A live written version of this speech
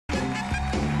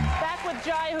with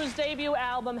Jai, whose debut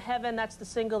album, Heaven, that's the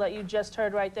single that you just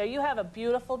heard right there. You have a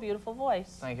beautiful, beautiful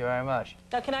voice. Thank you very much.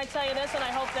 Now, can I tell you this, and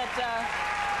I hope that,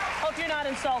 hope you're not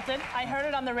insulted. I heard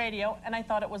it on the radio, and I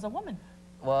thought it was a woman.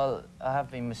 Well, I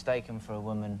have been mistaken for a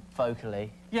woman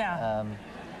vocally. Yeah.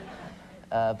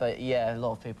 But yeah, a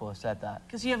lot of people have said that.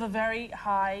 Because you have a very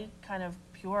high, kind of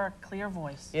pure, clear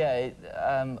voice. Yeah,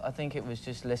 I think it was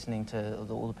just listening to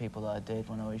all the people that I did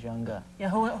when I was younger. Yeah,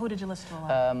 who did you listen to a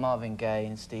lot? Marvin Gaye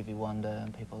and Stevie Wonder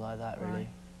and people like that, really. Right.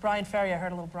 Brian Ferry, I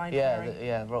heard a little Brian Ferry.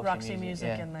 Yeah, Roxy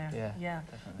music in there. Yeah.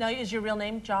 Definitely. Now, is your real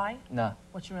name Jai? No.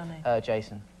 What's your real name?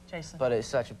 Jason. Jason. But it's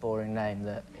such a boring name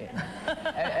that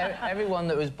everyone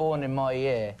that was born in my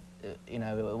year, you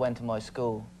know, went to my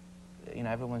school, you know,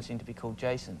 everyone seemed to be called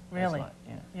Jason. Really? Like,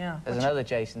 yeah. There's another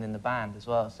Jason in the band as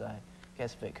well, so it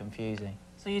gets a bit confusing.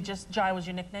 So you just, Jai was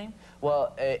your nickname?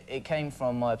 Well, it came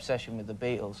from my obsession with the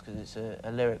Beatles, because it's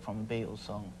a lyric from a Beatles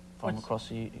song, From Across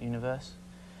the Universe.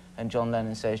 And John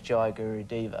Lennon says, Jai Guru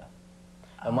Diva.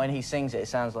 And when he sings it, it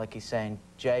sounds like he's saying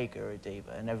Jai Guru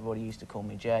Diva, and everybody used to call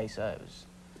me Jay, so it was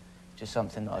just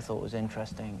something that I thought was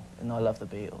interesting, and I love the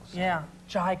Beatles. Yeah,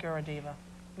 Jai Guru Diva.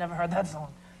 Never heard that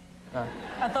song. No.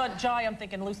 I thought Jai, I'm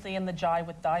thinking Lucy in the Jai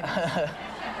with diamonds.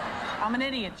 I'm an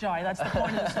idiot, Jai. That's the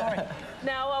point of the story.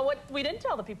 Now, what we didn't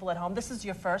tell the people at home, this is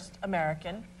your first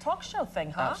American talk show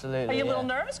thing, huh? Absolutely, Are you a little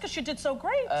nervous? Because you did so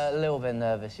great. A little bit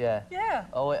nervous, yeah. Yeah.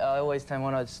 I always tell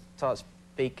when I start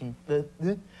speaking,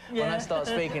 when I start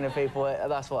speaking to people,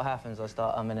 that's what happens. I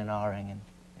start umming and ahhing. And,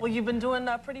 well, you've been doing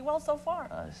pretty well so far.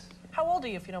 Yeah. How old are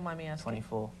you, if you don't mind me asking?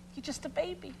 24. You're just a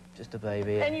baby. Just a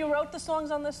baby, yeah. And you wrote the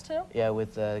songs on this, too? Yeah,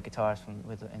 with the guitarist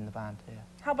in the band, yeah.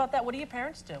 How about that? What do your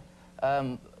parents do?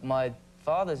 My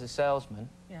father's a salesman.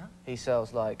 Yeah. He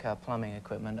sells, like, plumbing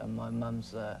equipment, and my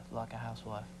mum's, like, a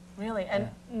housewife. Really? And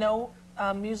no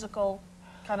musical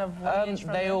kind of lineage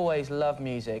from They there? always loved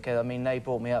music. I mean, they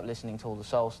brought me up listening to all the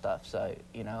soul stuff, so,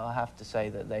 you know, I have to say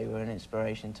that they were an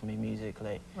inspiration to me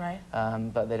musically. Right.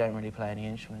 But they don't really play any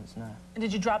instruments, no. And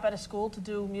did you drop out of school to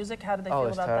do music? How did they feel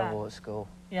about that? Oh, it was terrible at school.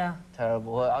 Yeah.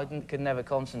 Terrible. I could never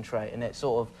concentrate, and it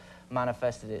sort of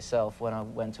manifested itself when I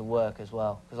went to work as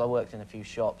well, because I worked in a few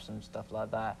shops and stuff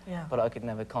like that. Yeah. But I could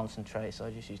never concentrate, so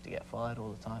I just used to get fired all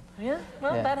the time. Yeah?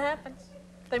 Well, that happens.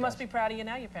 They must be proud of you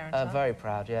now, your parents, huh? Very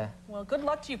proud, yeah. Well, good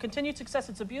luck to you. Continued success.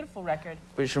 It's a beautiful record.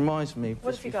 Which reminds me,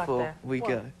 what just before we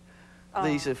go,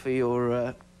 these are for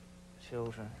your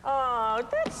children. Oh,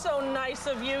 that's so nice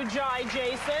of you, Jai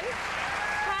Jason.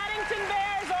 Paddington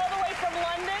Bears all the way from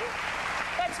London.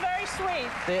 That's very sweet.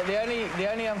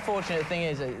 The only unfortunate thing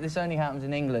is that this only happens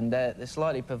in England. They're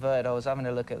slightly perverted. I was having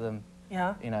a look at them,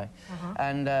 you know,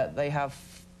 and they have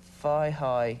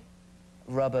thigh-high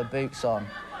rubber boots on.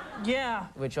 Yeah.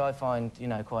 Which I find, you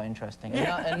know, quite interesting.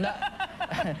 And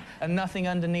nothing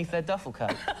underneath their duffel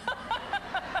coat.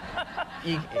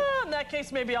 In that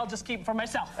case, maybe I'll just keep them for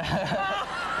myself.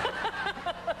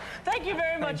 Thank you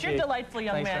very much. You're a delightful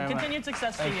young man. Continued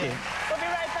success to you. We'll be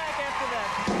right back.